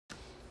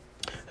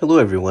Hello,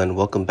 everyone.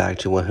 Welcome back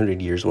to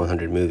 100 Years,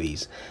 100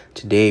 Movies.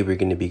 Today, we're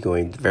going to be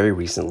going very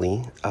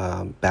recently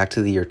back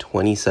to the year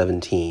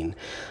 2017,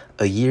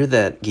 a year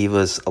that gave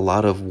us a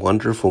lot of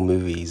wonderful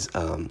movies,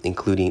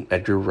 including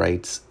Edgar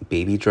Wright's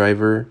Baby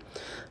Driver,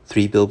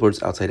 Three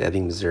Billboards Outside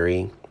Ebbing,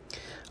 Missouri,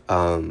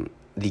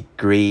 the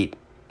great,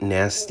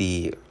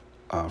 nasty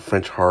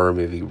French horror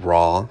movie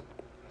Raw.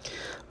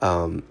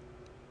 And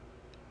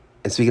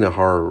speaking of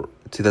horror,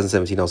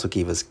 2017 also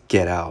gave us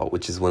Get Out,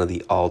 which is one of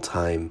the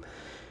all-time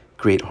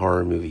great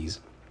horror movies.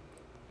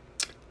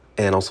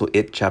 And also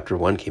It Chapter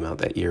 1 came out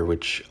that year,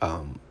 which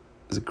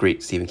is a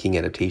great Stephen King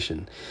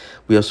adaptation.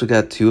 We also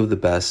got two of the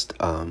best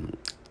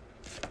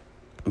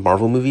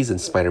Marvel movies in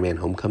Spider-Man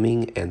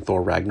Homecoming and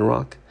Thor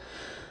Ragnarok.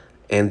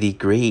 And the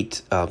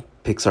great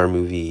Pixar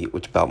movie,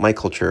 which about my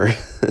culture,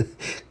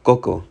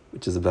 Coco,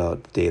 which is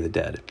about Day of the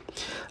Dead.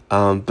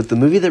 But the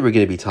movie that we're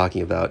going to be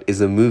talking about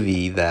is a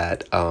movie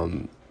that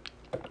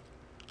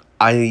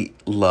I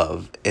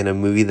love, and a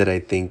movie that I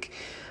think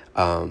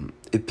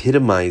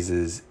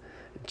epitomizes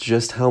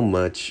just how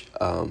much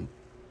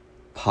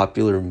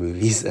popular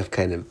movies have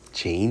kind of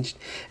changed,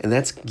 and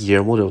that's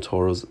Guillermo del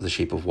Toro's The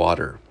Shape of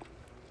Water.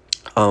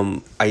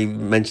 I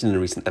mentioned in a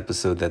recent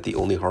episode that the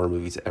only horror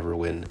movie to ever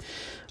win,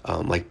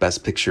 like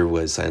Best Picture,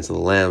 was Silence of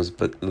the Lambs,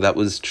 but that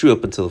was true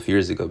up until a few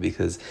years ago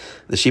because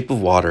The Shape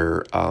of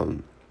Water,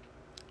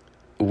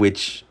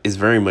 which is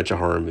very much a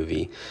horror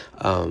movie,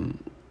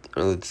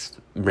 it's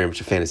very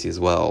much a fantasy as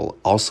well,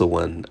 also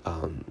won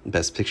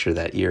Best Picture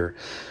that year.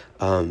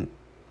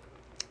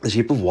 The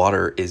Shape of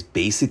Water is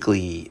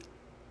basically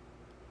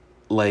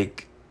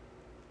like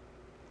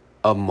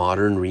a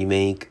modern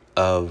remake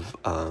of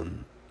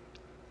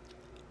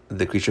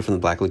The Creature from the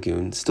Black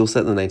Lagoon, still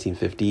set in the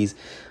 1950s,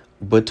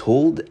 but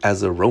told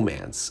as a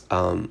romance.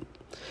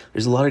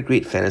 There's a lot of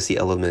great fantasy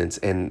elements,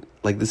 and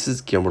like this is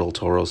Guillermo del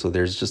Toro, so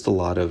there's just a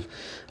lot of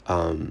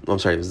I'm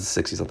sorry, it was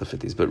the 60s, not the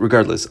 50s, but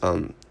regardless,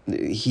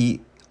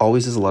 he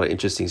always does a lot of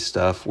interesting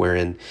stuff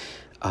wherein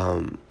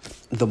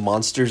the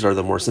monsters are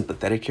the more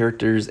sympathetic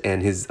characters,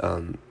 and his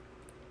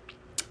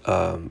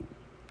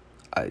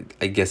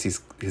I guess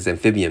he's his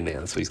amphibian man,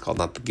 that's what he's called,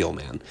 not the gill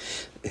man.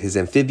 His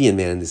amphibian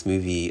man in this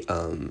movie,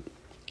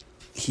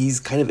 he's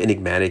kind of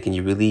enigmatic, and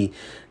you really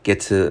get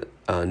to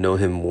know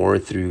him more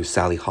through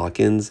Sally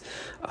Hawkins,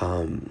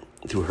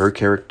 through her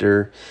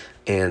character,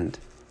 and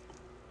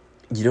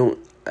you don't.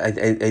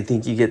 I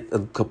think you get a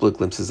couple of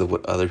glimpses of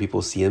what other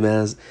people see him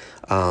as.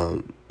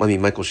 I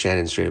mean, Michael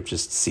Shannon straight up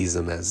just sees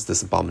him as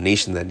this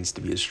abomination that needs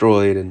to be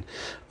destroyed,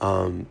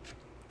 and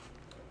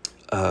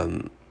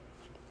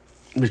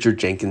Richard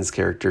Jenkins'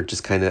 character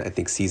just kind of, I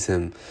think, sees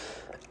him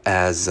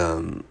as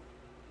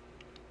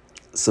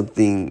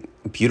something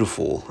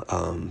beautiful,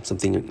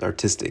 something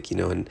artistic,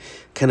 and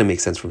kind of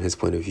makes sense from his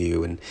point of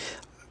view. And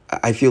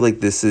I feel like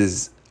this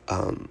is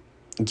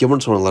Guillermo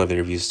del Toro in a lot of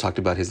interviews talked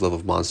about his love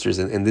of monsters,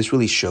 and this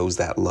really shows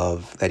that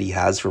love that he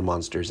has for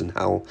monsters, and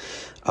how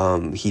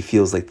he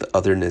feels like the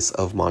otherness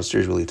of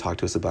monsters really talk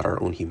to us about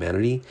our own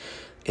humanity,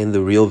 and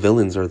the real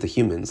villains are the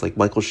humans. Like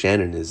Michael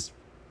Shannon is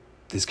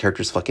his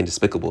character's fucking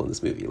despicable in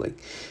this movie. Like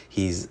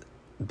he's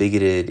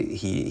bigoted,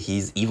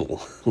 he's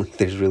evil. Like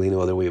there's really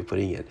no other way of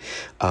putting it.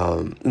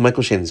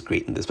 Michael Shannon's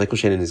great in this. Michael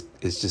Shannon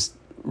is just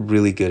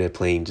really good at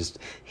playing just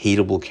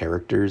hateable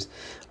characters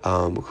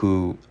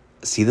who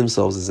see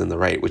themselves as in the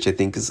right, which I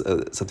think is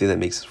something that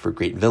makes for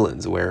great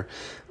villains, where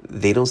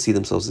they don't see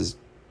themselves as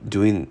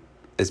being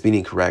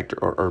incorrect,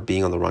 or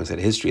being on the wrong side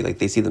of history. Like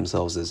they see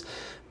themselves as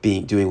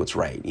doing what's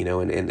right,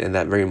 and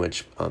that very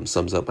much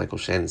sums up Michael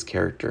Shannon's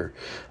character.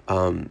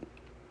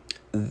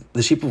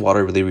 The Shape of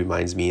Water really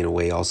reminds me in a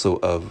way also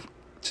of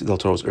Del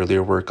Toro's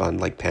earlier work on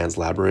like Pan's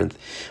Labyrinth,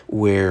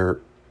 where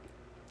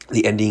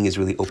the ending is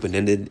really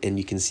open-ended and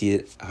you can see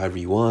it however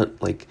you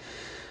want. Like,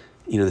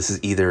 this is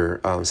either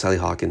Sally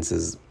Hawkins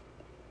is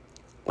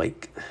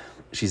like,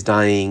 she's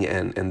dying,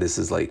 and this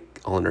is like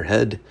all in her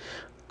head,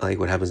 like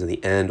what happens in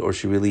the end, or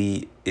she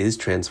really is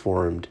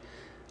transformed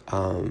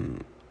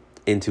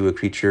into a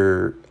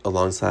creature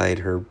alongside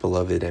her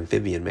beloved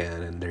amphibian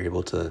man, and they're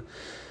able to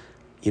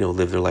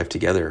live their life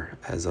together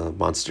as a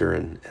monster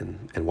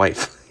and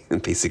wife,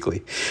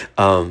 basically.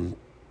 The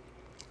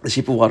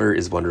Shape of Water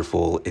is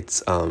wonderful.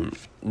 It's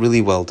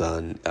really well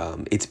done.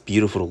 It's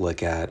beautiful to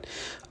look at.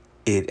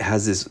 It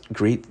has this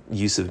great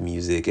use of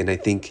music, and I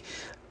think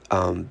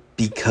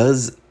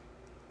because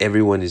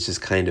everyone is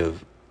just kind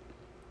of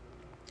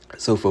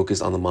so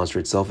focused on the monster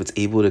itself, it's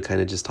able to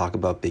kind of just talk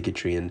about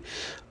bigotry and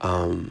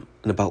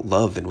about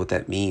love and what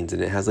that means.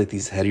 And it has like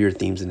these headier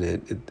themes in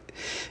it.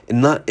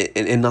 And not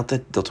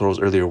that Del Toro's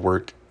earlier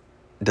work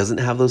doesn't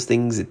have those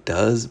things, it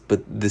does,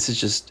 but this is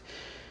just,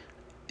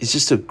 it's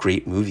just a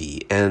great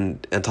movie.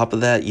 And on top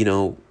of that,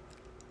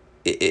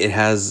 it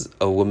has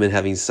a woman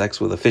having sex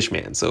with a fish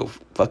man, so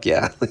fuck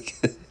yeah. Like,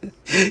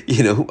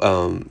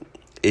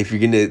 if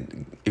you're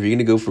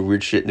gonna go for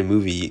weird shit in a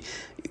movie,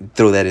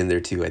 throw that in there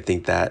too. I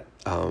think that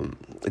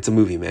it's a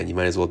movie, man. You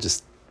might as well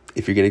just,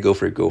 if you're gonna go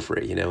for it,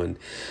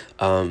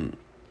 and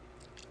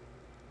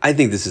I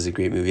think this is a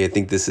great movie. I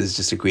think this is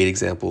just a great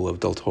example of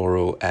Del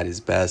Toro at his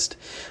best.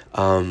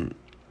 Um,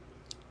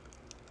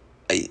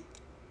 I,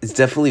 it's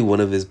definitely one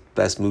of his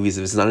best movies.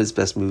 If it's not his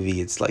best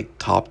movie, it's like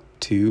top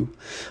two.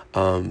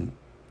 Um,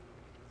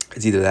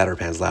 it's either that or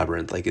Pan's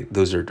Labyrinth. Like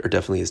those are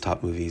definitely his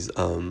top movies.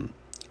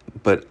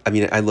 But I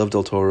mean, I love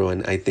Del Toro,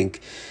 and I think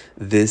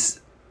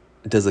this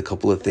does a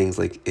couple of things.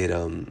 Like it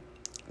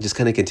just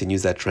kind of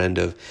continues that trend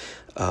of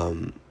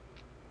um,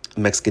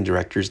 Mexican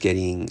directors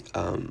getting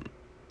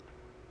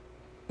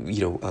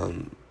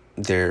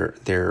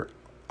their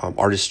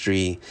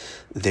artistry,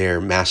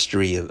 their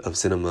mastery of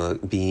cinema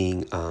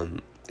being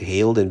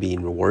hailed and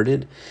being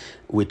rewarded,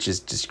 which is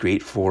just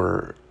great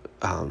for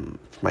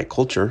my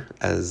culture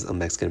as a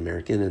Mexican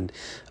American.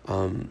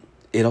 And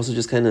it also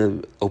just kind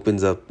of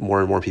opens up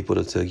more and more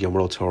people to Guillermo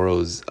del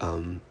Toro's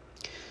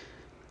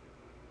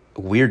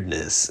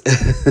weirdness,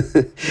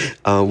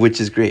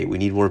 which is great. We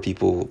need more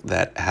people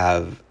that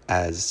have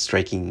as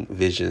striking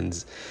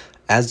visions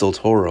as Del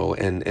Toro,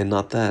 and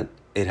not that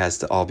it has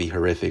to all be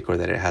horrific or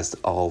that it has to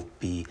all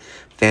be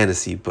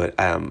fantasy, but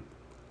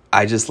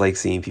I just like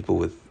seeing people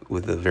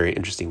with a very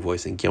interesting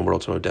voice, and Guillermo del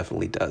Toro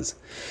definitely does.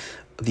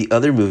 The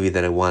other movie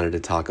that I wanted to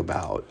talk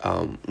about,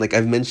 like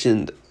I've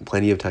mentioned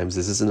plenty of times,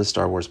 this isn't a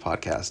Star Wars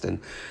podcast, and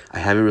I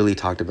haven't really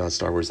talked about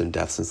Star Wars in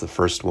depth since the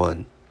first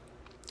one.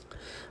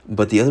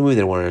 But the other movie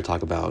that I wanted to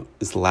talk about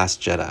is The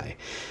Last Jedi.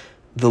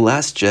 The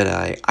Last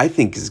Jedi, I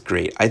think, is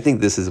great. I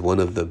think this is one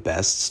of the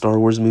best Star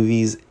Wars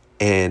movies,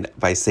 and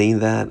by saying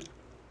that,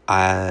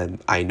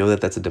 I know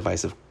that that's a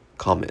divisive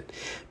comment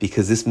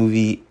because this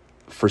movie,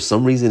 for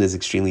some reason, is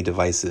extremely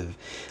divisive,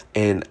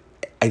 and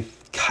I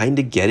kind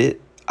of get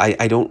it.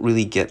 I don't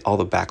really get all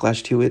the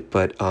backlash to it,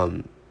 but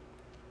I'm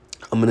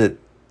gonna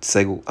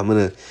I'm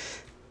gonna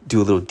do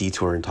a little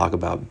detour and talk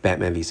about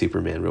Batman v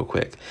Superman real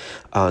quick.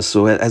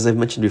 So as I've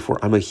mentioned before,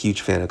 I'm a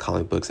huge fan of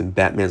comic books, and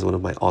Batman is one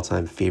of my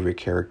all-time favorite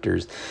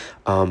characters.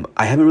 I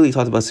haven't really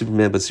talked about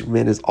Superman, but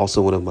Superman is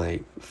also one of my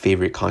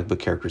favorite comic book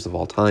characters of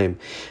all time.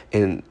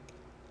 And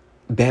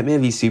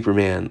Batman v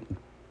Superman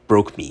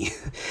broke me.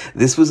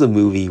 This was a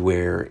movie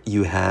where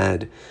you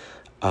had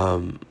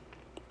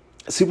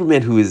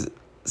Superman, who is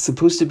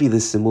supposed to be the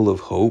symbol of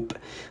hope.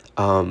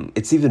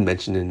 It's even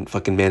mentioned in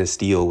fucking Man of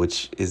Steel,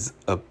 which is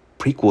a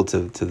prequel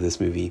to this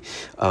movie.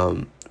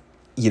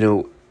 You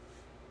know,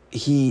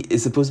 he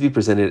is supposed to be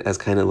presented as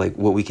kind of like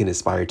what we can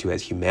aspire to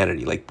as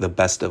humanity, like the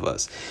best of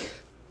us.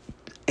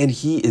 And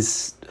he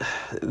is,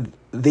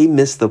 they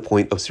missed the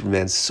point of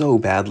Superman so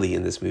badly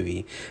in this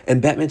movie,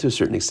 and Batman to a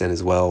certain extent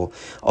as well.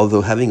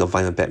 Although having a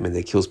violent Batman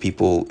that kills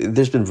people,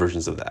 there's been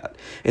versions of that,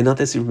 and not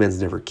that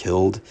Superman's never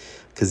killed,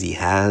 because he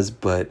has,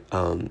 but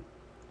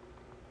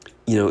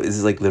this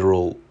is like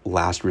literal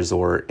last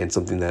resort and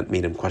something that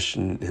made him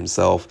question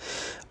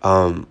himself.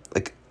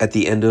 Like at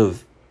the end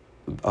of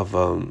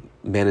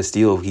Man of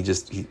Steel, he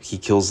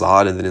kills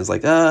Zod and then is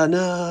like,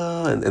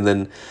 no, and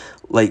then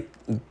like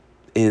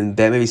in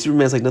Batman v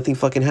Superman, it's like nothing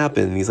fucking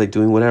happened. And he's like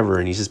doing whatever,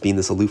 and he's just being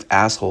this aloof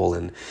asshole,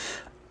 and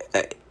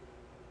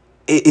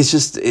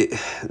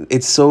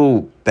it's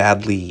so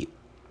badly.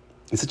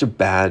 It's such a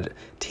bad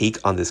take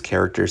on this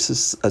character. It's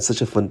just, such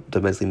a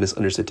fundamentally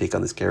misunderstood take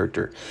on this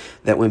character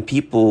that when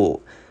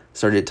people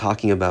started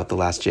talking about The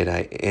Last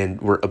Jedi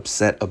and were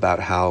upset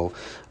about how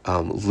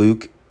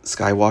Luke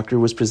Skywalker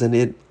was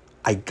presented,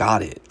 I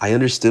got it. I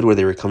understood where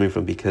they were coming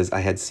from because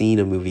I had seen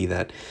a movie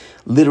that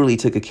literally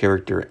took a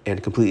character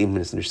and completely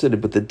misunderstood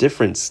it. But the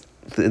difference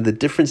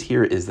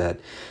here is that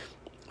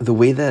the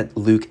way that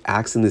Luke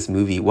acts in this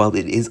movie, while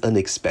it is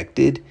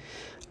unexpected,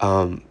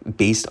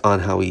 based on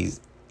how he's,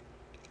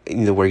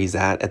 where he's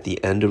at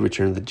the end of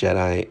Return of the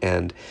Jedi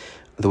and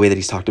the way that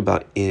he's talked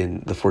about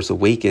in The Force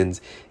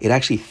Awakens, it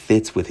actually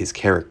fits with his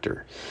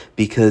character,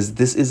 because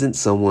this isn't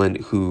someone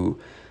who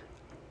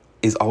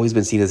is always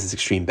been seen as this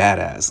extreme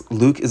badass.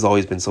 Luke has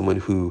always been someone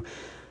who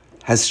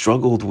has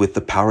struggled with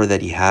the power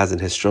that he has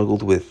and has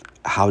struggled with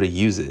how to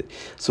use it.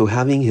 So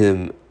having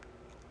him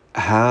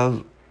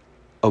have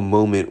a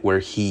moment where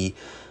he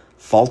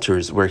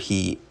falters, where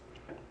he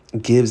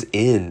gives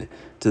in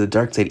to the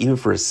dark side even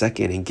for a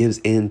second and gives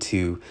in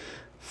to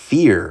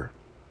fear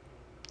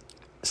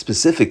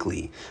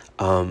specifically,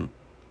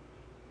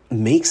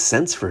 makes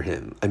sense for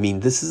him. I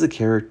mean, this is a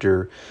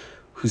character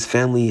whose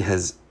family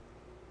has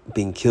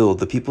been killed.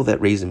 The people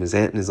that raised him, his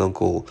aunt and his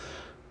uncle,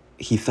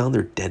 he found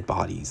their dead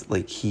bodies.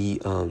 Like he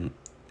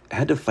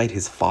had to fight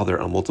his father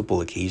on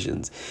multiple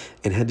occasions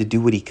and had to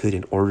do what he could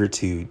in order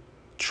to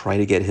try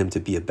to get him to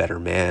be a better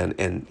man,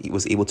 and he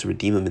was able to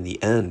redeem him in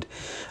the end.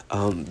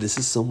 This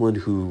is someone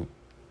who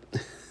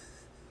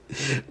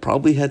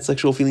probably had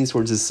sexual feelings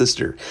towards his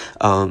sister.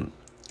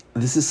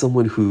 This is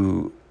someone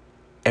who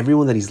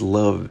everyone that he's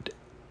loved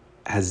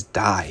has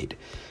died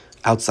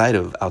outside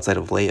of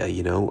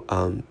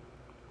Leia,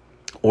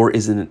 or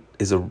is an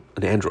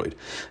android,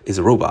 is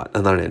a robot,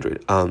 not an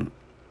android.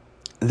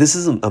 This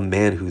is a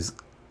man who's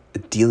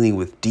dealing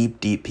with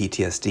deep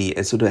PTSD,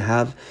 and so to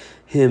have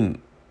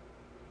him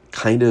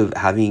kind of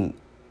having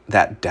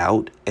that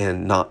doubt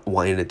and not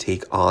wanting to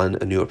take on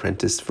a new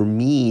apprentice, for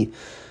me,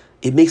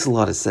 it makes a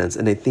lot of sense.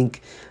 And I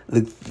think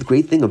the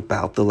great thing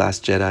about The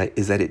Last Jedi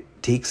is that it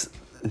takes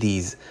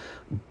these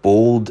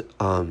bold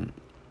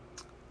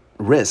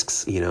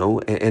risks,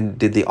 and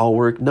did they all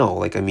work? No.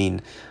 Like, I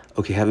mean,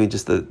 okay, having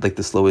just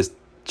the slowest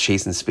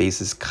chase in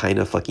space is kind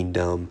of fucking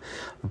dumb,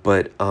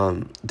 but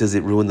does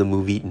it ruin the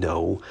movie?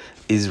 No.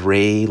 Is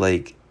Rey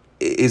like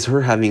is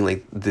her having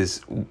like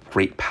this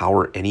great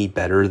power any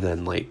better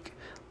than like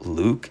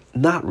Luke?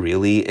 Not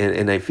really.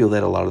 And I feel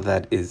that a lot of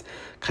that is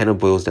kind of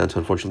boils down to,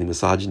 unfortunately,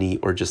 misogyny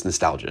or just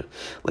nostalgia.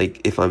 Like,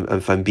 if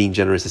I'm being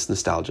generous, it's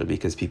nostalgia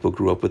because people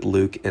grew up with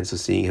Luke, and so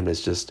seeing him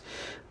as just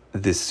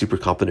this super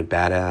competent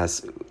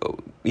badass,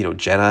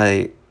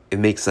 Jedi, it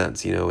makes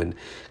sense, and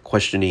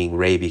questioning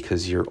Rey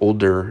because you're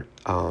older,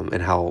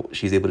 and how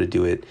she's able to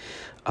do it.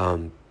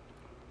 um,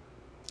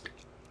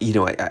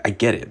 I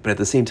get it, but at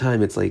the same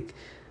time, it's like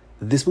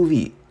this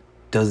movie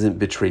doesn't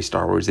betray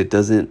Star Wars. It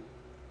doesn't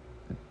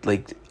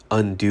like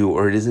undo,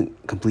 or it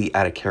isn't complete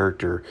out of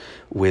character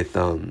with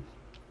the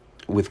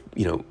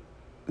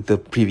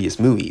previous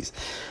movies.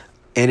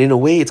 And in a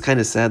way, it's kind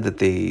of sad that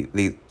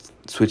they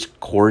switched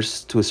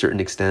course to a certain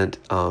extent,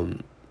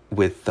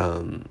 with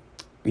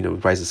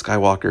Rise of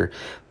Skywalker,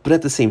 but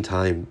at the same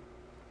time,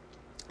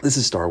 this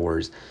is Star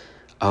Wars.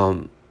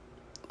 Um,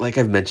 like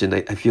I've mentioned,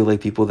 I feel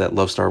like people that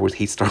love Star Wars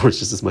hate Star Wars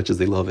just as much as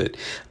they love it,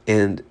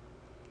 and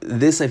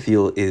this, I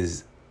feel,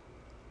 is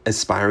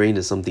aspiring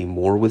to something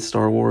more with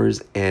Star Wars.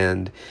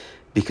 And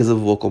because of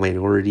vocal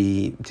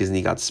minority,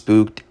 Disney got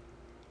spooked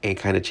and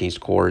kind of changed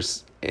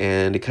course,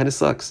 and it kind of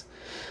sucks.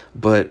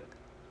 But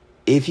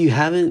if you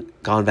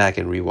haven't gone back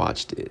and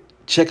rewatched it,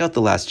 check out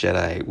The Last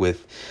Jedi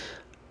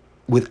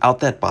without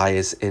that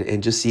bias,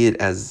 and just see it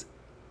as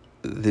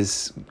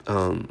this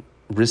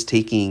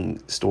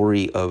risk-taking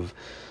story of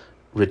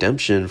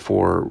redemption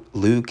for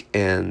Luke,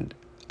 and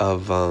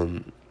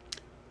of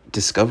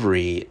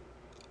discovery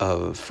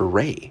of for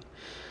Rey.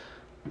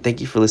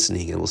 Thank you for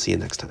listening, and we'll see you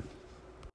next time.